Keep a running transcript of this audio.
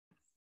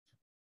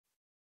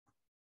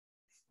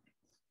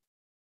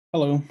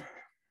Hello.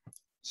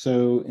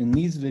 So in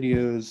these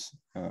videos,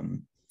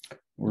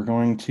 we're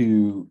going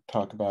to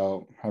talk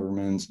about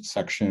Haberman's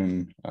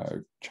section,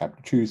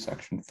 chapter 2,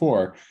 section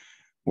 4,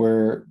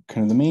 where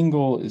kind of the main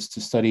goal is to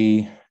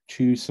study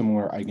two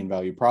similar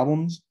eigenvalue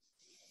problems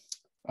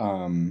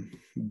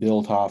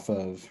built off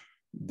of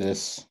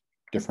this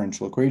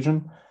differential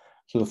equation.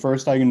 So the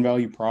first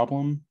eigenvalue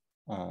problem,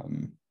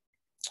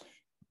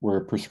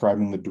 we're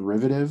prescribing the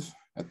derivative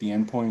at the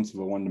endpoints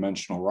of a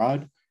one-dimensional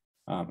rod,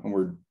 and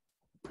we're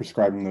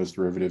prescribing those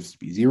derivatives to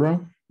be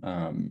zero.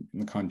 In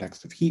the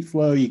context of heat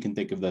flow, you can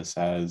think of this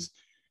as,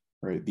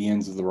 right, the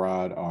ends of the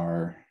rod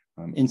are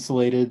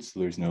insulated, so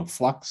there's no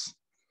flux.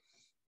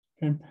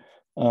 Okay.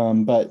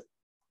 But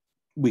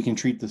we can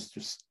treat this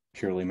just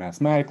purely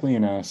mathematically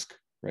and ask,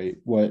 right,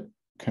 what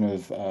kind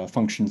of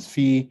functions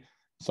phi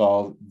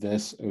solve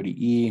this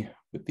ODE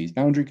with these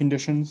boundary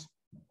conditions.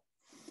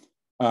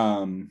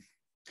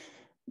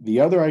 The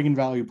other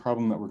eigenvalue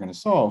problem that we're going to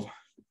solve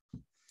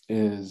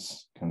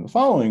is kind of the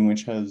following,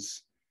 which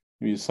has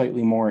maybe a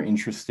slightly more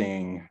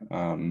interesting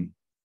kind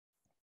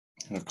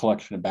of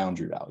collection of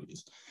boundary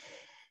values.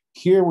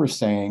 Here we're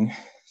saying,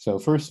 so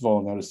first of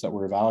all, notice that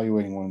we're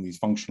evaluating one of these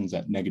functions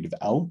at negative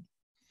L.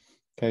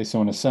 Okay, so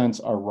in a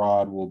sense, our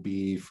rod will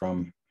be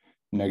from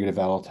negative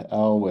L to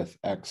L with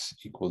x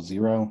equals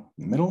 0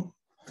 in the middle.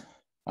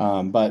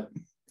 But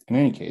in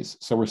any case,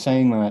 so we're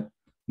saying that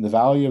the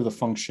value of the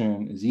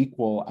function is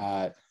equal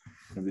at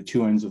the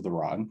two ends of the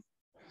rod,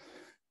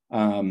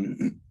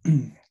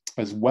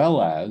 as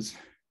well as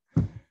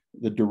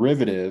the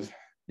derivative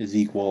is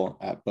equal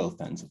at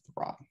both ends of the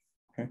rod.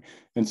 Okay,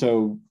 and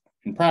so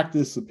in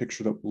practice, the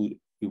picture that we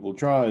will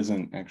draw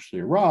isn't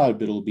actually a rod,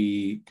 but it'll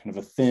be kind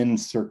of a thin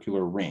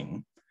circular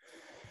ring.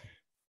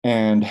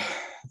 And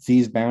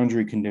these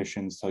boundary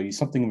conditions tell you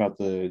something about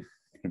the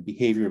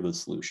behavior of the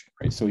solution,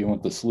 right? So we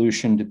want the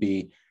solution to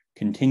be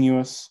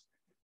continuous,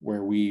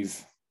 where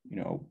we've,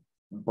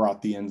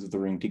 brought the ends of the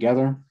ring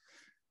together,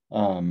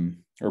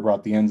 or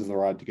brought the ends of the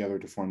rod together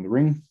to form the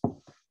ring.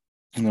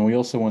 And then we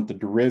also want the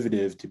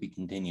derivative to be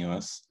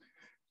continuous,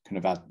 kind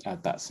of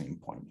at that same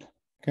point,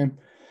 okay?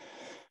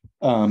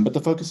 But the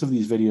focus of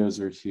these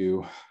videos are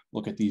to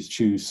look at these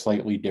two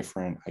slightly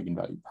different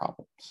eigenvalue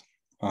problems.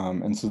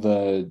 And so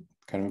the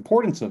kind of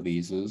importance of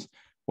these is,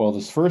 well,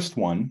 this first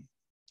one,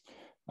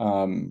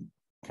 kind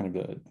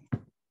of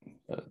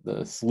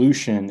the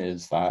solution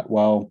is that,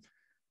 well,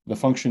 the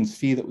functions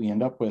phi that we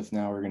end up with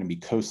now are going to be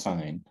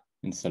cosine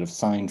instead of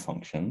sine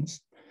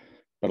functions,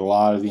 but a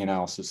lot of the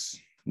analysis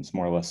is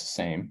more or less the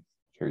same,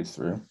 carries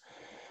through.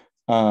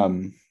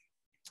 And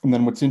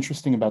then what's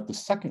interesting about the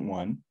second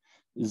one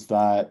is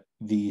that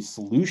the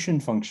solution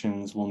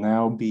functions will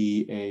now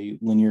be a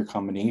linear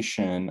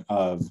combination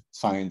of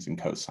sines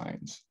and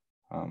cosines.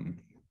 And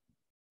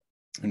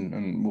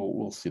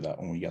we'll see that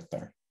when we get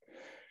there.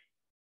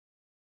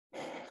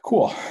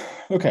 Cool.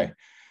 Okay.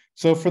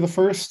 So for the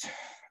first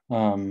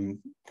kind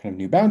of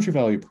new boundary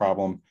value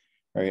problem,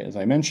 right, as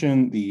I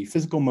mentioned, the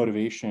physical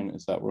motivation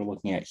is that we're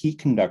looking at heat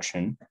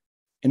conduction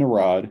in a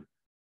rod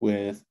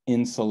with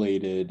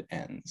insulated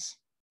ends.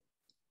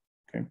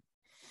 Okay.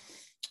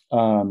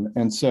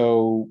 And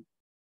so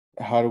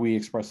how do we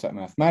express that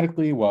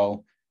mathematically?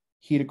 Well,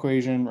 heat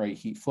equation, right,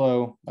 heat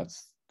flow,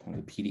 that's kind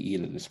of the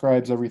PDE that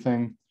describes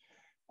everything.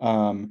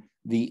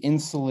 The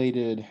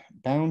insulated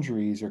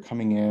boundaries are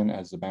coming in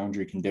as the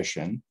boundary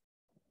condition,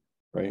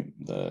 right?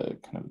 The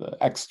kind of the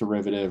x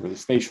derivative or the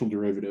spatial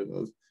derivative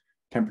of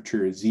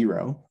temperature is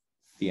 0,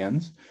 the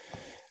ends.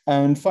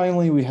 And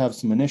finally, we have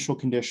some initial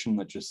condition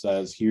that just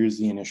says, here's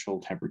the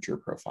initial temperature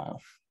profile.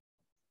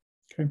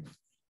 Okay.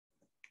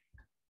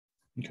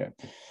 Okay.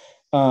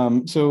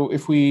 So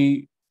if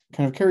we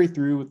kind of carry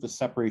through with the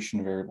separation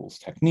of variables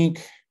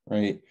technique,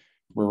 right,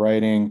 we're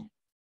writing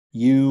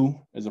U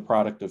as a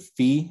product of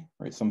phi,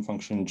 right, some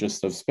function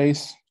just of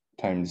space,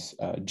 times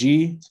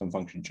G, some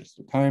function just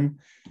of time.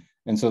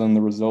 And so then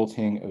the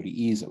resulting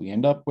ODEs that we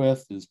end up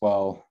with is,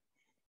 well,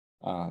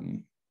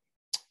 dg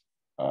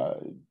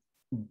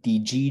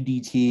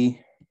dt.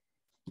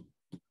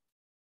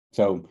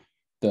 So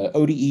the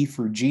ODE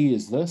for G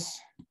is this,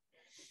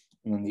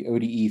 and then the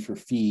ODE for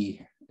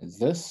phi is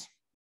this.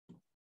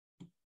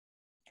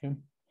 Okay.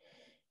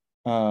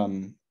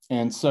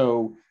 And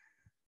so,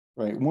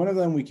 right, one of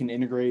them we can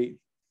integrate,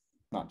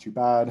 not too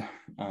bad.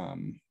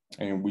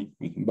 And we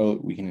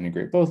can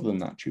integrate both of them,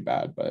 not too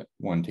bad, but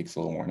one takes a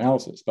little more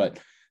analysis. But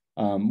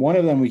one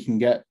of them we can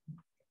get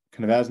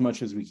kind of as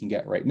much as we can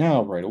get right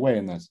now, right away,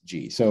 and that's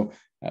G. So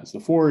as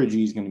before,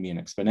 G is going to be an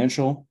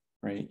exponential,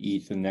 right? E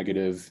to the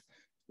negative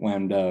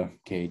lambda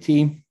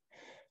kt.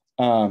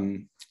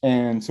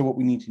 And so what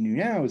we need to do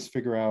now is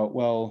figure out,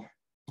 well,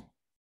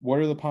 what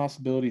are the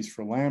possibilities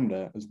for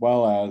lambda as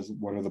well as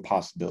what are the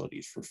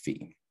possibilities for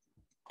phi?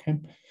 Okay,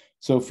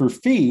 so for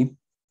phi,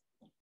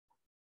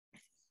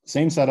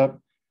 same setup.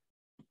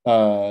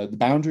 The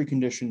boundary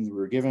conditions we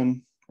were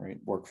given, right,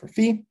 work for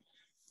phi.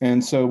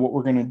 And so what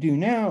we're going to do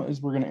now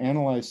is we're going to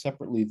analyze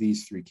separately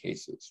these three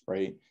cases,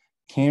 right?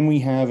 Can we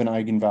have an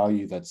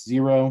eigenvalue that's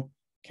 0?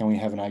 Can we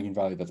have an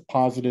eigenvalue that's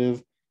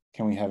positive?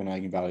 can we have an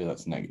eigenvalue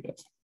that's negative?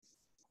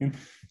 Okay.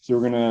 So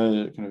we're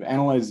going to kind of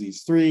analyze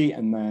these three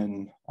and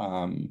then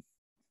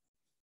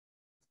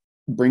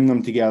bring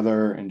them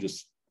together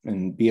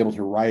and be able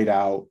to write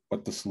out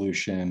what the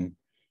solution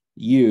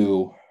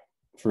U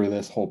for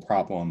this whole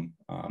problem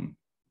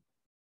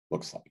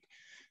looks like.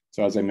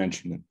 So as I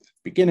mentioned at the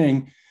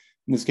beginning,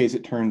 in this case,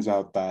 it turns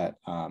out that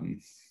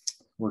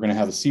we're going to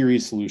have a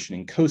series solution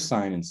in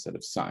cosine instead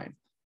of sine,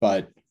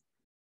 but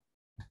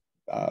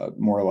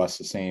more or less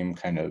the same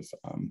kind of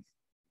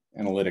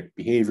analytic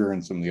behavior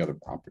and some of the other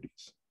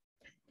properties.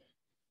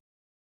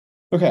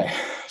 Okay,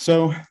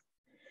 so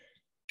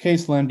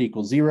case lambda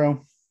equals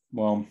 0.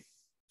 Well,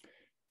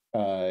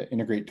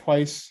 integrate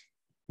twice.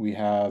 We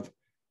have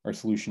our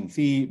solution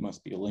phi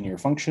must be a linear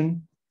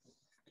function.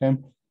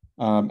 Okay,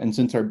 and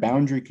since our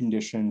boundary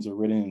conditions are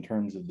written in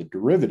terms of the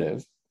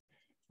derivative,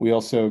 we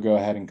also go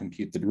ahead and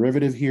compute the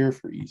derivative here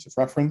for ease of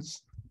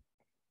reference.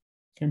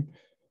 Okay,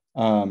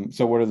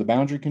 so what are the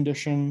boundary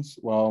conditions?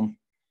 Well,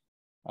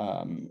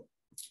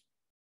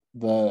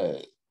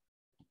 the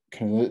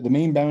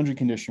main boundary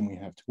condition we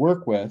have to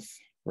work with,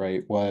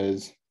 right,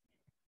 was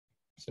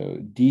so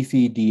d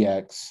phi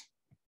dx,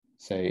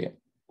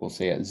 we'll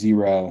say at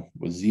 0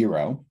 was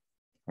 0,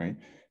 right?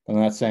 And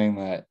that's saying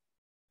that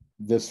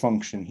this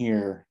function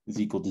here is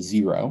equal to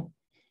 0.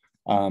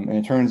 And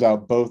it turns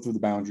out both of the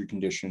boundary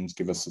conditions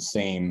give us the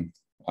same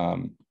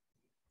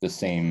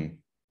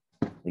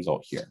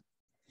result here.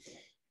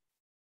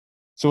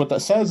 So what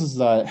that says is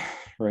that,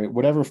 right,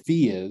 whatever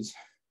phi is,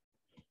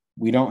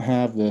 we don't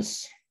have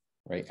this,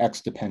 right,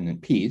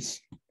 x-dependent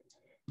piece.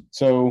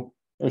 So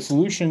our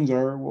solutions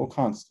are, well,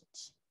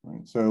 constants,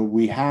 right? So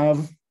we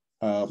have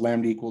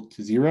lambda equal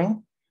to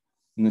 0.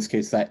 In this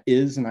case, that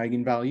is an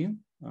eigenvalue,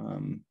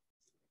 and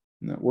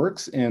that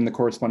works. And the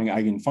corresponding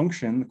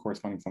eigenfunction, the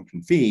corresponding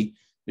function phi,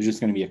 is just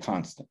going to be a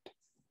constant.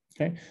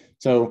 Okay,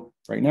 so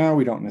right now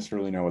we don't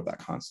necessarily know what that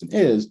constant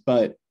is,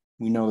 but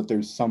we know that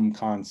there's some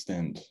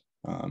constant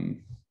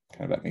kind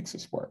of that makes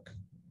this work.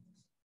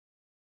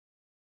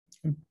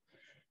 Okay.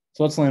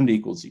 So let's lambda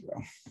equals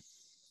 0.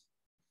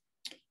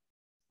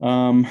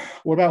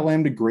 What about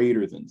lambda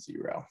greater than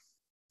 0?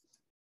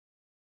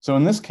 So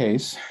in this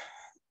case,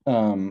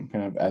 kind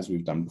of as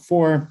we've done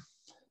before,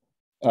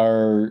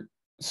 our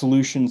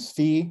solutions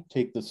phi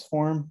take this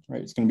form,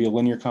 right? It's going to be a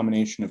linear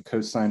combination of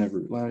cosine of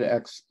root lambda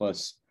x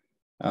plus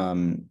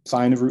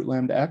sine of root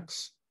lambda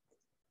x.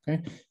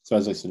 Okay, so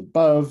as I said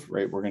above,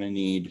 right, we're going to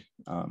need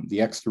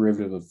the x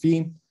derivative of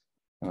phi.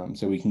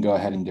 So we can go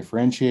ahead and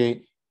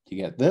differentiate to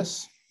get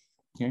this.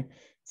 Okay,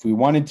 if we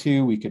wanted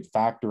to, we could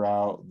factor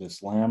out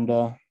this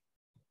lambda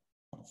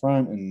up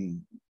front.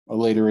 In a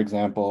later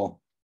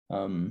example,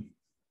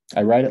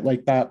 I write it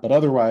like that, but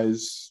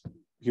otherwise,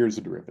 here's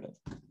the derivative.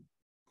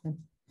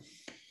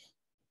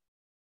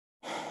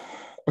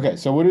 Okay,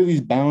 so what do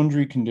these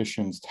boundary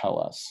conditions tell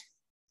us?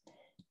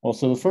 Well,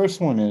 so the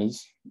first one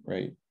is,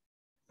 right,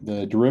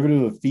 the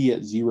derivative of phi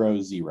at 0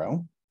 is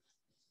 0.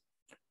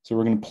 So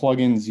we're going to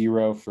plug in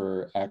 0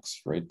 for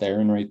x right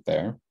there and right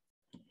there.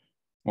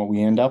 What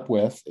we end up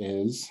with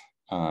is,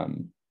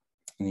 in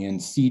the end,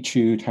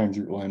 c2 times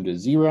root lambda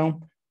is 0,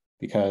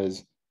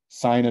 because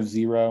sine of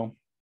 0,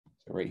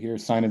 so right here,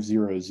 sine of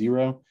 0 is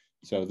 0.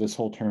 So this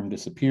whole term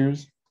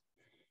disappears.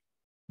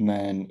 And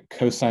then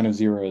cosine of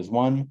 0 is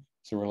 1.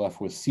 So we're left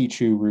with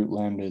c2 root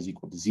lambda is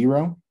equal to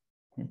 0,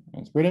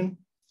 as written.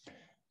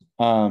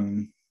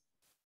 Okay,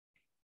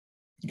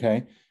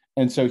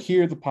 and so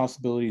here the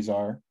possibilities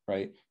are,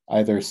 right,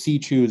 either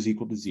c2 is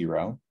equal to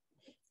 0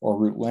 or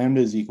root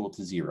lambda is equal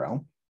to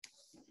 0.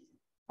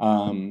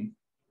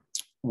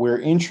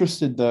 We're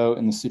interested, though,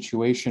 in the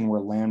situation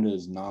where lambda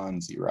is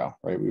non-zero,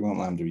 right? We want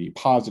lambda to be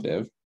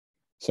positive.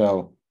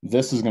 So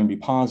this is going to be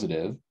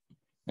positive,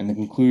 and the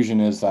conclusion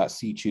is that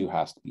c2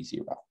 has to be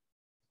 0.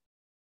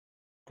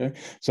 Okay,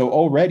 so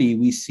already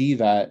we see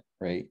that,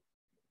 right,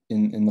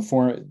 in the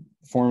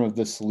form of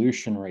this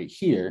solution right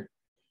here,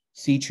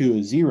 c2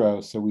 is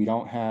 0, so we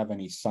don't have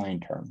any sine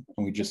term,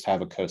 and we just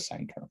have a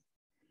cosine term.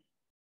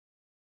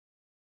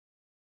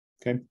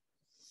 Okay.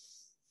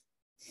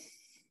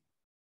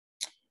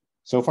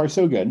 So far,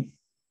 so good.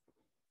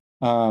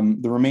 The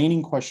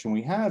remaining question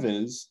we have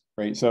is,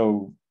 right,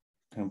 so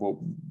kind of what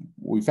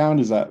we found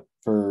is that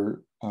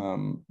for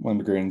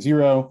lambda greater than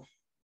 0,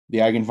 the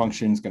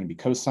eigenfunction is going to be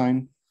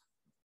cosine.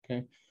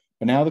 Okay,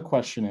 but now the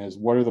question is,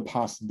 what are the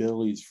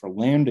possibilities for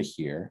lambda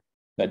here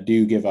that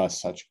do give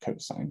us such a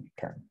cosine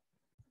term?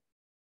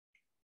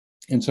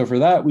 And so for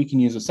that, we can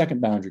use a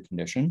second boundary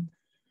condition.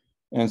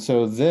 And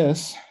so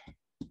this,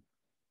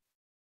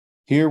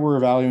 here we're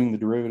evaluating the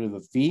derivative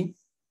of phi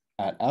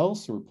at L.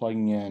 So we're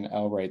plugging in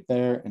L right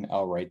there and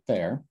L right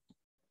there.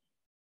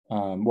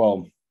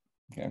 Well,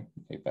 okay,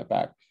 take that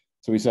back.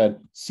 So we said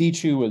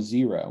C2 was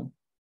 0.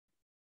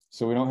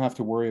 So we don't have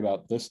to worry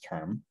about this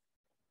term.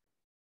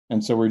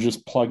 And so we're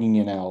just plugging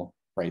in L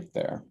right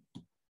there.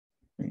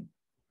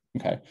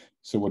 Okay,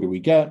 so what do we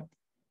get?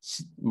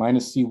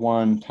 Minus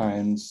C1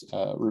 times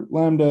root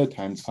lambda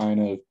times sine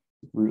of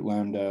root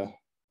lambda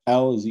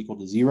L is equal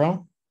to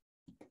 0.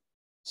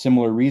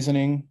 Similar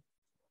reasoning,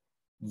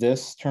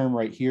 this term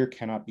right here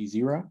cannot be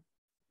 0.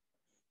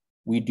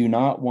 We do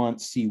not want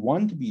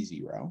C1 to be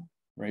 0,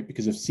 right?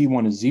 Because if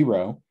C1 is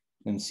 0,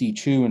 then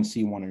C2 and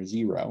C1 are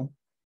 0.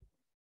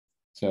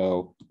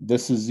 So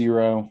this is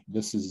 0,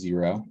 this is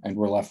 0, and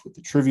we're left with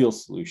the trivial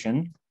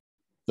solution.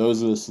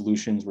 Those are the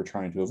solutions we're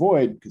trying to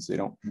avoid because they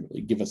don't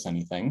really give us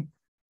anything.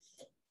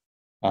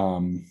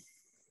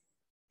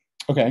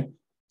 Okay,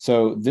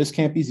 so this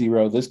can't be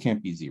 0, this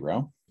can't be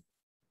 0.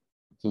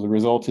 So the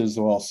result is,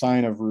 well,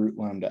 sine of root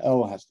lambda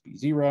L has to be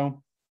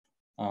 0.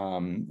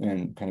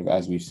 And kind of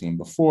as we've seen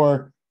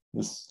before,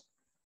 this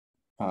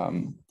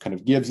kind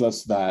of gives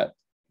us that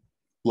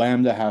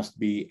lambda has to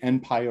be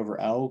n pi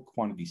over L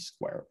quantity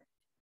squared,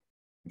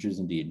 which is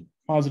indeed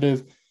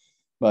positive.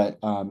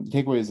 But the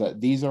takeaway is that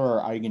these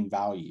are our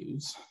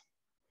eigenvalues,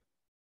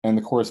 and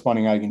the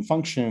corresponding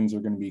eigenfunctions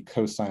are going to be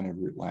cosine of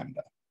root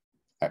lambda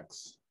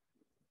x.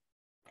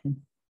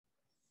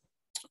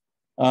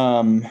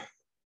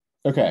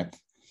 Okay.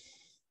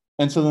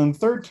 And so then the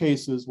third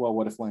case is, well,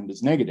 what if lambda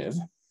is negative?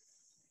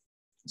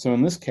 So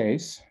in this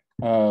case,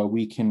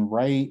 we can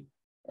write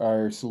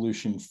our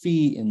solution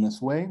phi in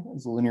this way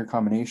as a linear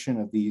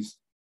combination of these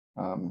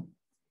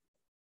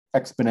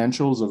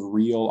exponentials of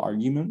real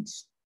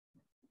arguments.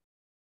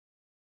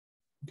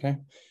 Okay.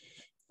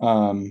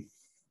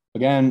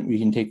 Again, we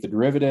can take the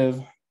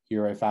derivative.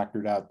 Here I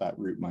factored out that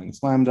root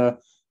minus lambda,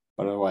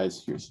 but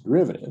otherwise here's the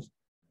derivative.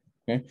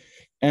 Okay.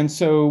 And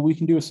so we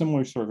can do a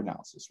similar sort of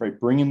analysis, right?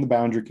 Bring in the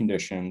boundary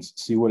conditions,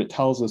 see what it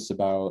tells us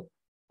about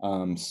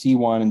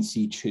C1 and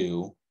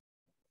C2,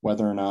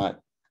 whether or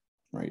not,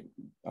 right,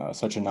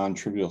 such a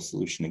non-trivial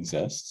solution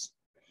exists.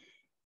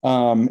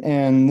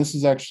 And this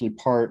is actually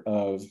part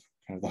of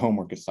kind of the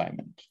homework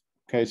assignment.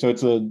 Okay, so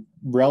it's a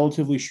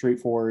relatively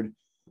straightforward,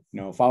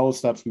 follow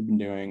steps we've been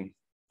doing,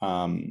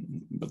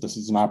 but this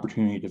is an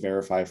opportunity to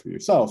verify for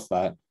yourself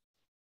that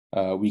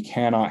we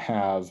cannot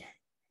have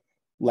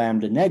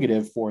lambda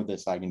negative for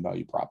this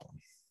eigenvalue problem.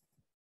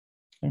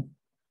 Okay.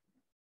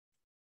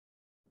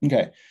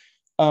 Okay.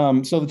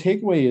 So the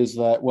takeaway is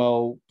that,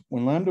 well,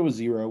 when lambda was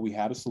 0, we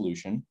had a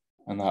solution,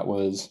 and that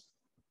was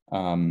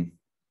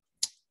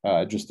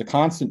just a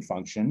constant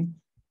function.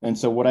 And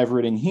so what I've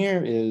written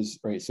here is,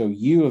 right, so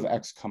u of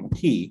x comma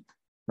t,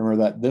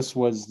 remember that this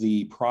was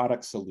the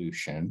product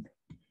solution.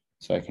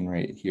 So I can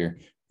write it here.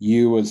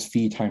 U was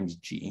phi times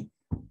g.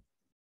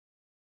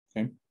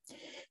 Okay.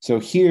 So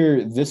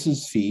here, this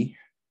is phi,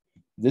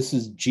 this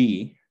is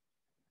g,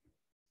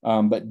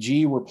 but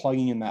g, we're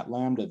plugging in that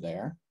lambda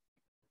there.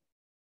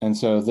 And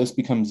so this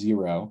becomes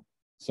 0.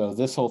 So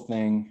this whole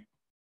thing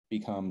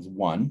becomes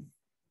 1.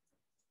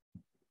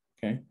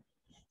 Okay.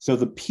 So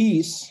the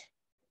piece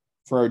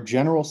for our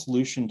general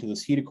solution to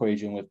this heat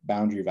equation with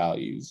boundary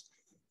values,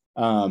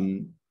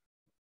 kind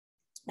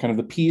of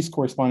the piece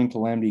corresponding to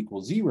lambda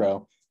equals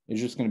 0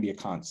 is just going to be a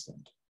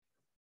constant.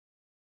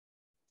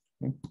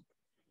 Okay.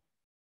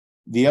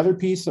 The other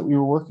piece that we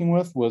were working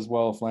with was,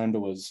 well, if lambda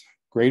was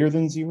greater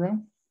than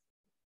 0.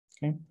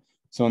 Okay.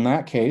 So in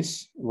that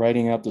case,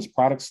 writing out this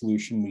product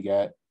solution, we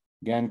get,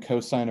 again,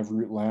 cosine of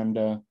root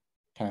lambda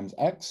times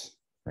x,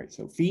 right?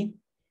 So phi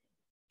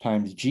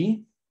times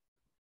g,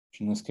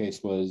 which in this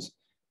case was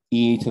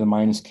e to the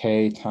minus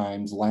k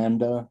times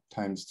lambda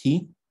times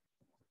t,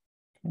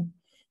 okay,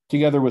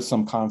 together with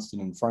some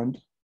constant in front.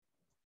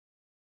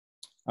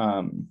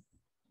 And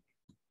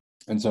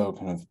so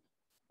kind of,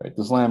 right,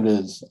 this lambda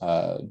is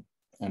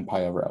n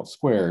pi over L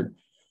squared.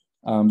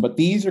 But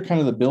these are kind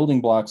of the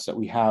building blocks that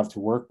we have to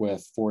work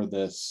with for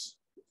this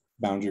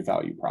boundary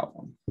value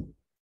problem.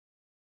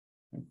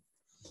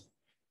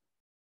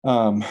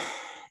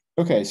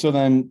 Okay, so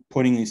then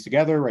putting these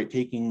together, right,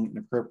 taking an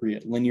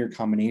appropriate linear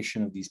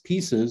combination of these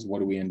pieces, what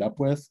do we end up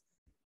with?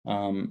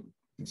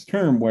 This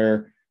term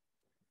where,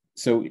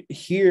 so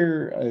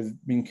here I've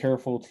been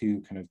careful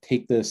to kind of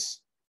take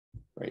this,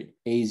 right,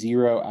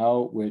 A0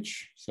 out,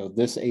 which, so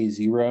this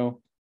A0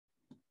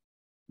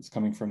 is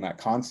coming from that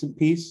constant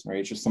piece, right?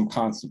 It's just some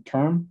constant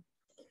term,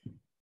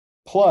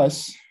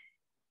 plus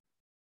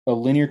a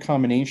linear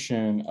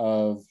combination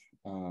of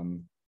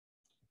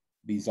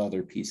these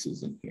other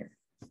pieces in here.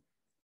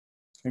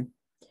 Okay.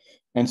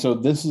 And so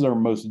this is our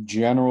most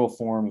general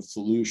form of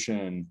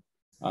solution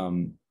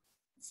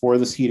for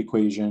this heat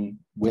equation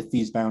with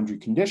these boundary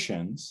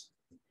conditions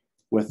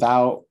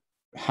without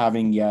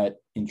having yet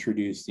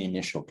introduced the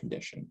initial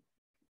condition.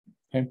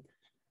 Okay.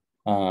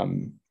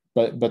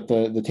 But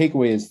the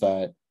takeaway is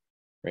that,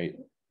 right,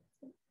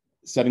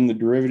 setting the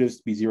derivatives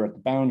to be 0 at the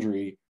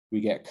boundary, we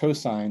get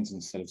cosines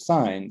instead of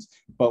sines,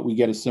 but we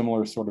get a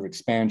similar sort of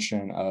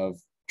expansion of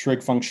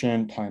trig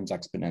function times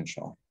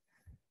exponential.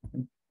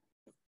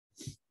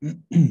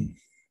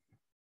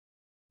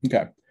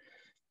 Okay.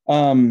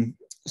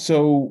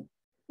 So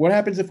what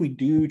happens if we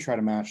do try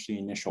to match the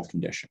initial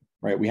condition,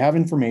 right? We have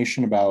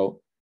information about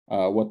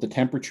what the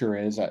temperature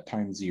is at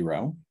time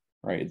 0,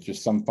 right? It's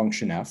just some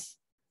function f.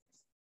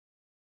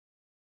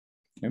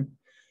 Okay.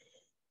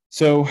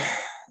 So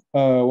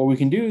what we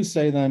can do is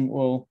say then,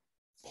 well,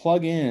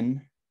 plug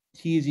in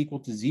t is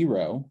equal to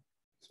 0,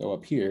 so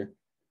up here,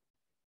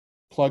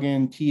 plug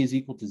in t is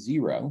equal to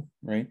 0,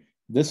 right?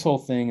 This whole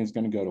thing is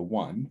going to go to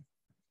 1.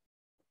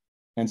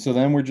 And so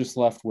then we're just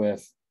left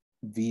with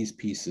these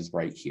pieces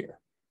right here.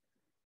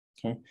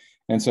 Okay.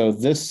 And so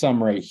this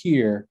sum right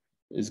here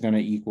is going to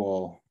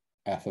equal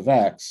f of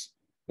x,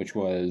 which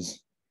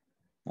was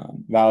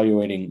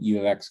evaluating u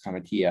of x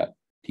comma t at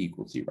t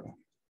equals 0.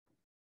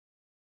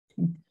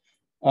 Okay.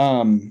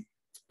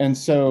 And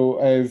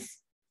so I've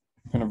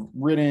kind of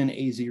written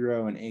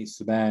a0 and a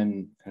sub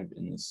n kind of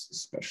in this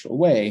special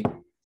way.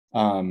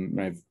 And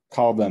I've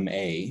called them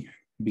a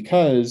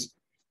because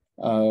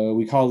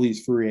we call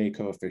these Fourier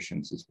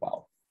coefficients as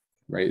well,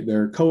 right?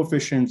 They're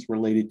coefficients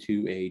related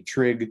to a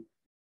trig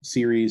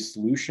series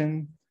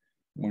solution.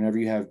 Whenever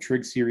you have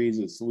trig series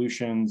of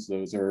solutions,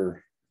 those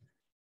are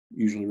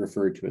usually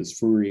referred to as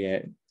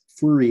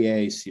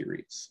Fourier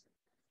series.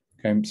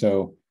 Okay,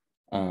 so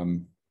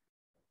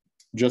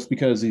just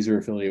because these are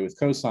affiliated with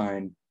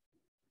cosine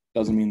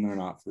doesn't mean they're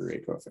not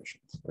Fourier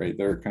coefficients, right?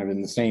 They're kind of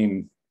in the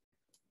same,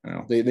 I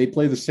don't know, they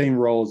play the same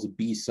role as the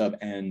b sub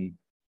n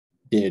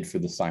did for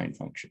the sine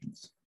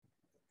functions.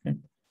 Okay.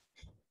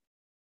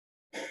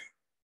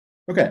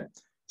 Okay,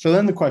 so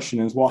then the question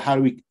is, well, how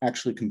do we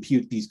actually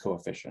compute these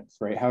coefficients,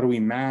 right? How do we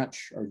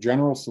match our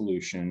general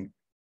solution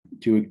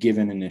to a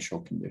given initial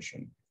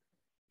condition?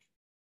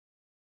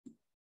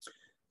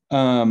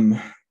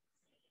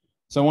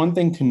 So one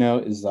thing to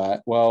note is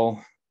that,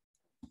 well,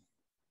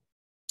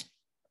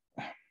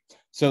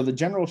 so the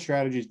general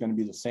strategy is going to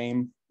be the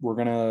same. We're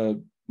going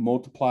to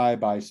multiply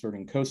by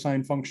certain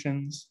cosine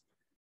functions,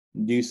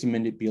 do some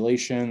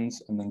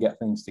manipulations, and then get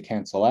things to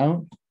cancel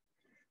out.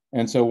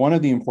 And so one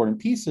of the important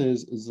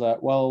pieces is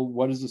that, well,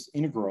 what is this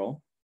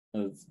integral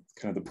of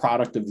kind of the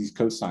product of these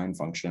cosine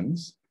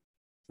functions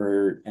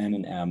for n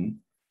and m,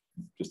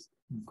 just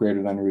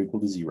greater than or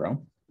equal to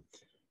 0?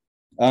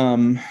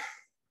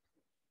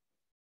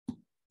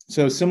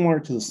 So similar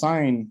to the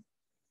sine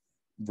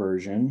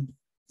version,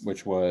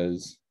 which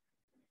was,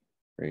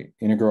 right,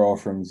 integral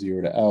from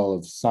 0 to L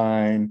of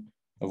sine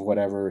of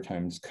whatever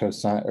times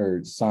cosine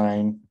or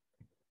sine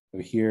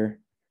over here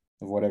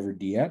of whatever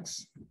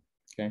dx.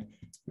 Okay,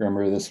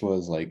 remember this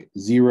was like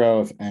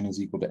 0 if n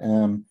is equal to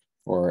m,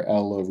 or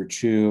L over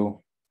 2,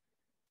 you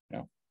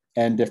know,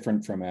 n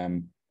different from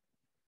m,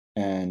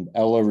 and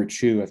L over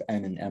 2 if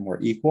n and m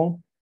were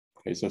equal.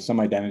 Okay, so some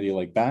identity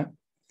like that.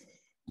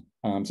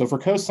 So for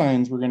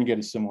cosines, we're going to get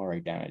a similar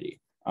identity.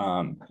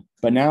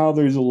 But now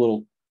there's a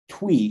little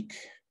tweak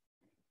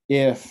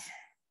if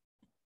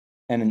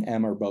n and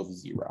m are both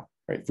 0,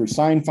 right? For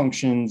sine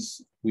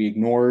functions, we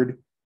ignored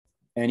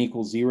n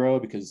equals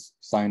 0 because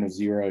sine of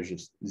 0 is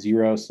just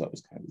 0. So it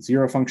was kind of a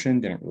 0 function,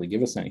 didn't really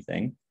give us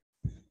anything.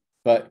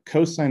 But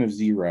cosine of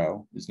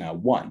 0 is now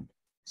 1.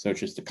 So it's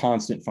just a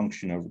constant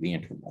function over the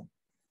interval.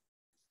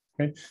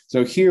 Okay,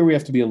 so here we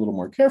have to be a little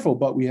more careful,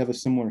 but we have a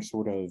similar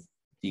sort of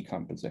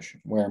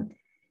decomposition where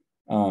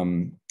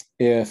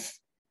if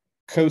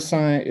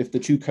the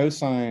two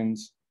cosines,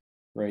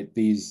 right,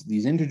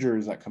 these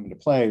integers that come into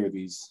play, or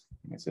these,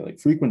 I say like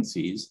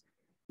frequencies,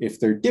 if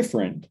they're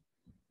different,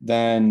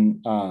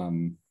 then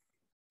kind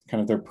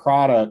of their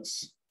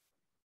products,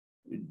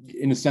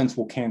 in a sense,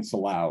 will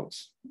cancel out,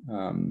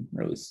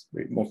 or at least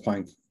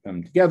multiplying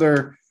them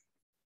together,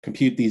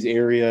 compute these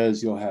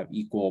areas, you'll have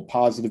equal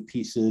positive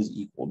pieces,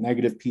 equal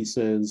negative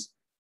pieces,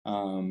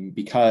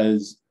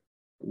 because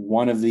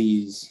one of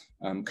these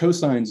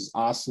cosines is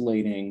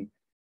oscillating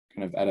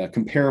kind of at a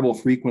comparable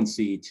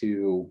frequency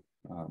to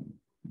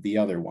the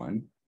other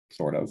one,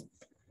 sort of.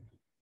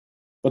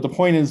 But the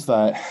point is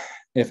that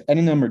if n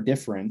and m are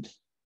different,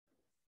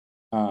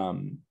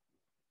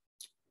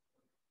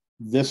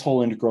 this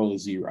whole integral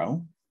is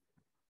 0.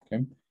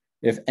 Okay.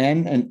 If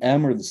n and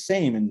m are the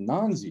same and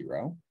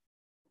non-zero,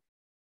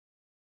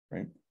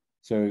 right?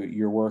 So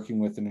you're working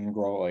with an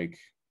integral like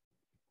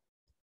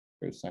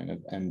cosine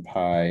of n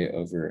pi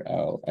over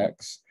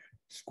Lx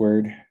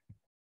squared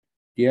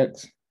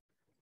dx. If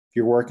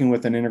you're working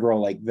with an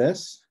integral like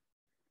this,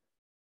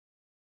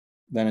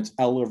 then it's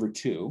L over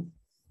 2.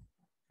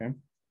 Okay.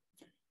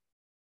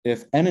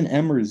 If n and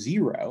m are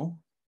 0,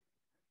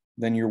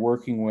 then you're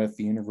working with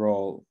the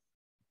integral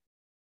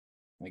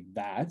like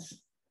that.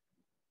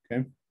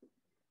 Okay.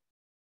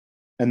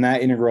 And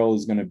that integral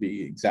is going to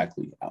be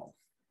exactly L.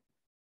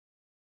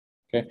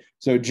 Okay.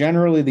 So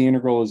generally the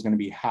integral is going to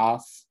be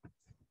half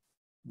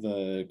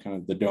the kind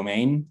of the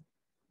domain,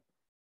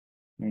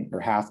 right, or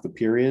half the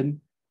period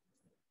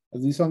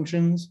of these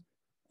functions,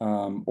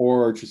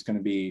 or it's just going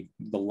to be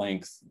the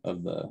length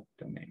of the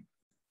domain.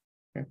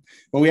 Okay.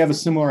 But we have a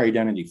similar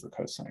identity for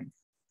cosine.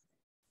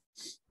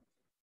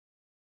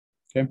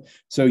 Okay.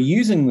 So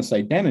using this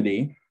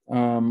identity,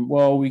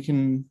 well, we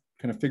can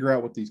kind of figure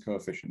out what these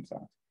coefficients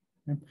are.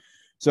 Okay.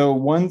 So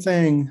one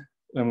thing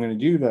I'm going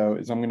to do, though,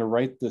 is I'm going to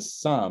write this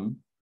sum.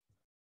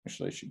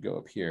 Actually, I should go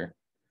up here.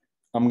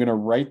 I'm going to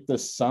write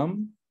this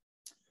sum.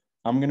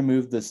 I'm going to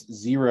move this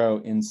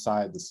 0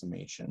 inside the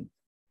summation.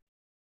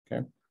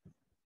 Okay.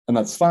 And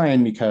that's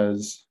fine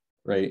because,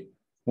 right,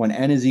 when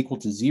n is equal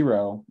to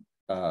 0,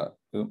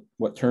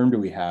 what term do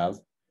we have?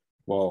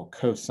 well,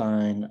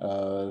 cosine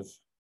of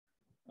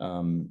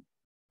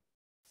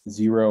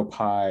 0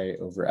 pi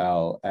over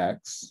L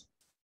x,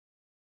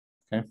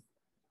 okay?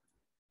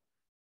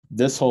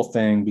 This whole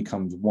thing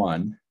becomes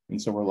 1,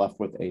 and so we're left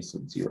with a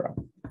sub 0,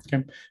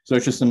 okay? So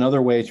it's just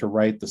another way to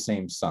write the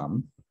same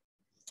sum.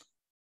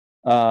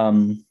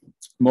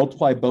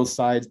 Multiply both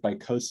sides by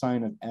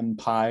cosine of m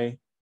pi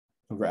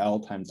over L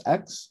times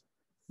x,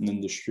 and then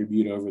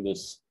distribute over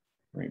this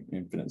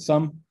infinite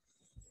sum.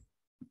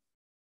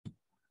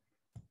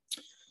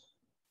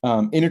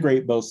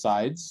 Integrate both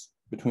sides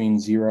between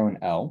 0 and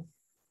L,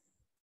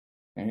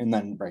 and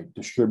then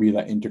distribute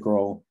that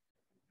integral.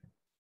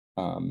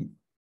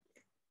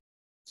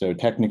 So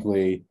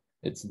technically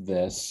it's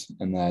this,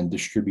 and then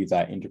distribute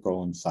that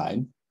integral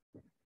inside.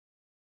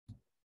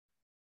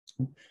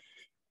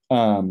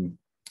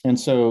 And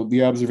so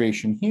the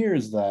observation here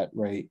is that,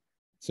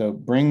 so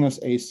bring this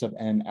a sub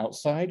n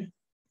outside,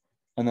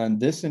 and then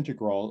this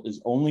integral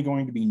is only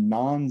going to be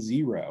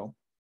non-zero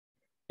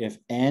if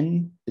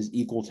n is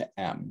equal to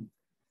m.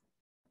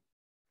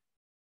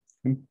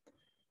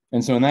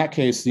 And so in that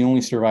case, the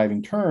only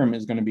surviving term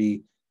is going to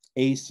be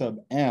a sub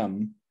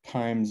m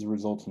times the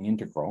resulting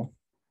integral.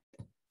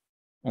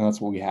 And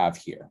that's what we have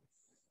here.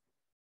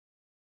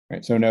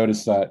 So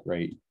notice that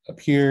up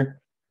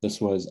here, this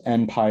was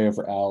n pi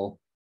over L,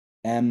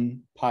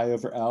 m pi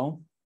over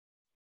L.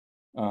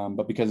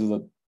 But because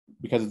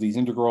of these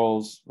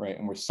integrals,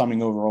 and we're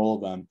summing over all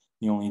of them,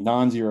 the only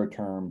non-zero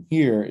term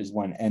here is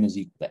when n is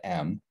equal to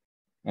m.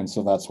 And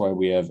so that's why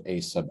we have a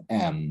sub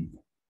m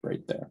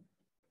right there.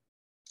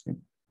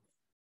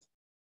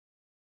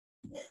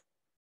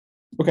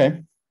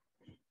 Okay,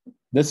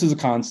 this is a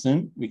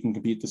constant. We can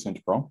compute this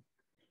integral.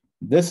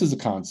 This is a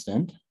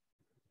constant,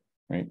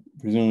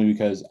 presumably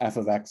because f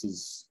of x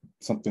is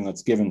something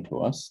that's given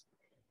to us.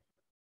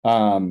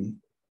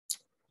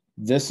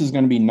 This is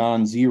going to be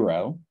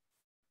non-zero.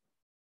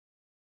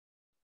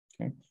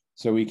 Okay,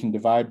 so we can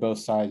divide both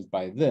sides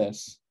by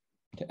this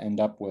to end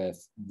up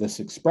with this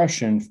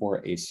expression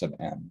for a sub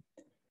m.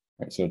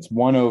 So it's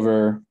 1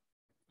 over,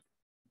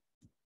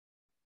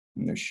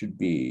 and there should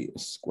be a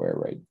square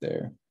right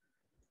there.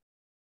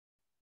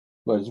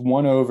 But it's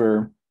 1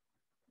 over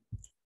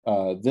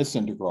this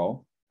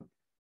integral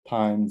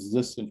times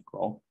this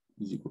integral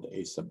is equal to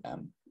a sub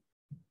m.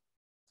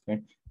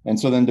 Okay, and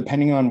so then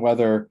depending on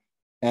whether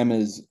m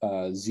is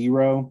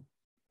 0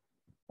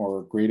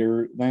 or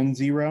greater than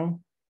 0,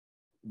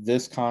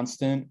 this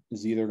constant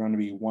is either going to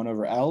be 1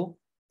 over L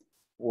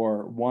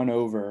or 1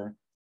 over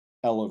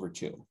L over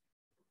 2.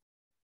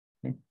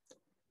 Okay.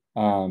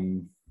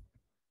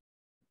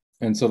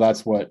 And so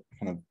that's what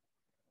kind of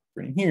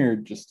written here,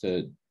 just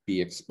to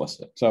be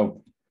explicit.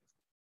 So,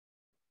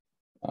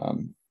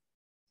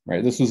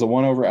 this is a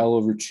 1 over L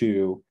over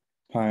 2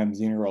 times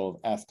the integral of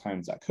f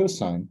times that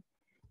cosine.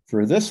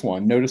 For this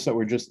one, notice that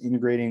we're just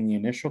integrating the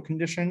initial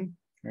condition,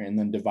 and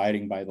then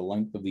dividing by the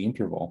length of the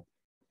interval.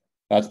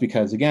 That's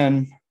because,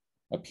 again,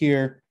 up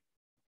here,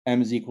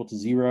 m is equal to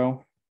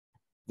 0.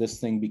 This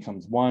thing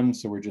becomes 1,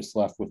 so we're just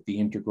left with the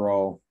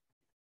integral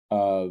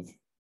of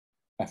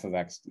f of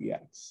x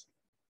dx.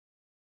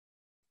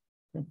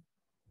 Okay.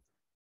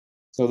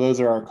 So those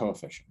are our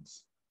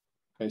coefficients.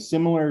 Okay,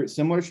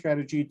 similar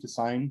strategy to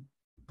sine,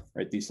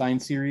 the sine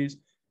series.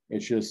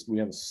 It's just we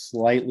have a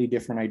slightly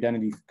different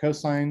identity for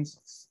cosines.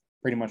 It's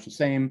pretty much the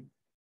same.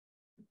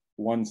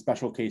 One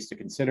special case to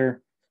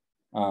consider.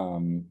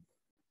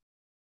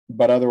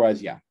 But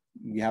otherwise, yeah,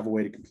 we have a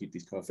way to compute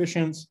these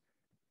coefficients,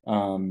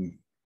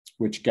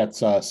 which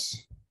gets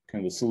us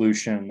kind of the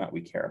solution that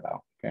we care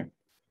about, okay,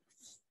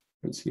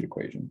 for this heat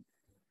equation.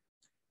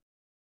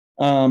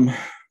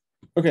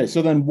 Okay,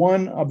 so then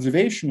one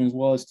observation, as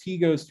well as t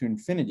goes to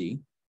infinity,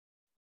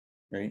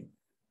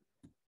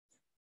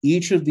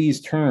 each of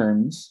these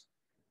terms,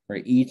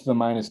 e to the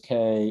minus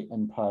k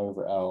n pi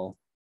over L,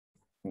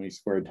 20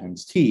 squared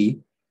times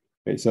t.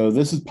 Okay, so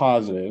this is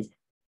positive.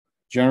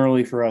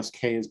 Generally for us,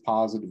 k is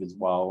positive as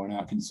well. We're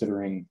not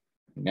considering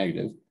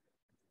negative.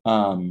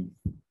 But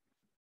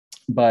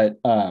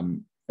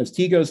as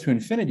t goes to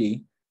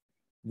infinity,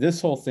 this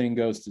whole thing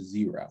goes to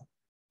 0.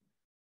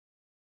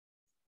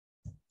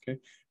 Okay,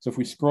 so if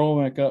we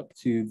scroll back up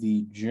to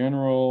the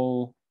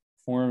general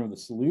form of the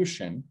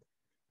solution,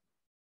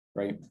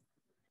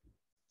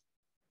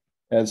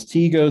 as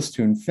t goes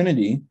to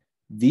infinity,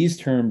 these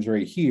terms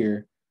right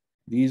here,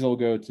 these will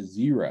go to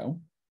 0.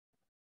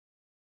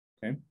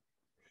 Okay,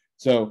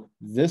 so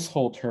this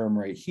whole term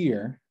right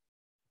here,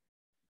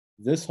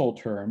 this whole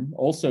term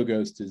also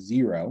goes to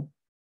 0.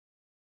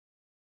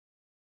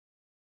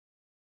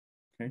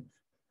 Okay,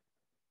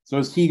 so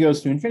as t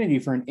goes to infinity,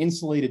 for an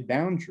insulated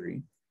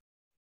boundary,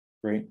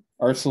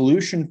 our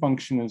solution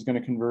function is going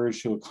to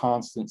converge to a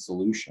constant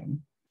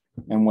solution.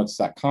 And what's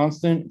that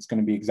constant? It's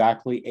going to be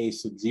exactly a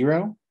sub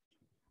 0.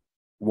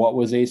 What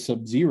was a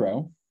sub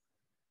 0?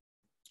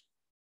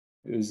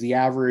 It was the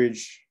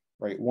average,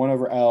 1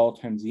 over L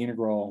times the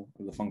integral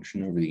of the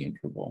function over the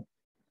interval.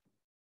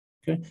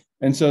 Okay,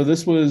 and so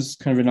this was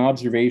kind of an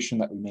observation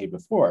that we made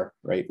before,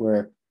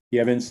 where you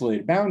have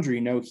insulated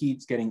boundary, no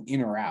heat's getting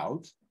in or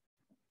out.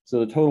 So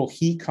the total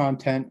heat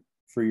content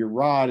for your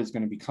rod is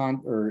going to be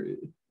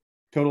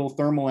total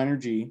thermal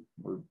energy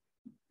or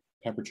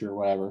temperature or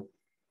whatever.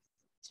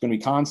 It's going to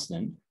be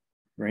constant,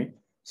 right?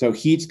 So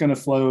heat's going to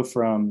flow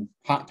from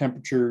hot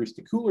temperatures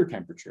to cooler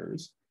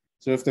temperatures.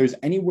 So if there's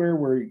anywhere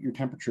where your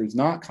temperature is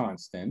not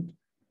constant,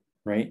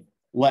 right,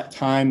 let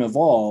time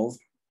evolve,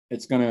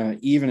 it's going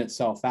to even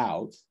itself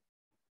out.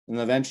 And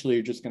eventually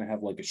you're just going to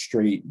have like a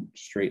straight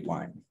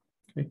line.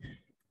 Okay?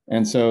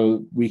 And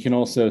so we can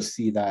also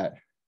see that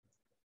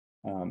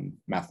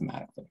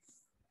mathematically.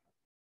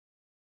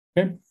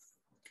 Okay.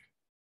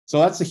 So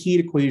that's the heat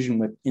equation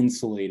with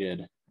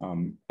insulated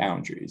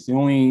boundaries. The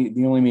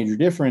only major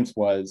difference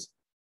was,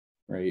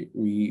 right,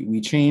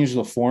 we changed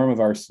the form of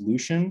our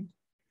solution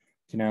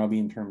to now be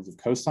in terms of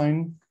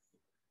cosine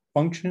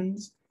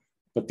functions,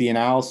 but the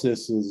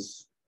analysis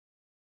is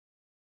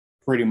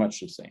pretty much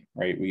the same,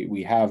 right?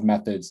 We have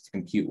methods to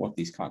compute what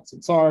these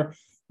constants are,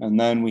 and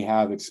then we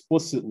have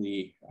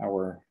explicitly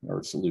our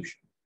solution.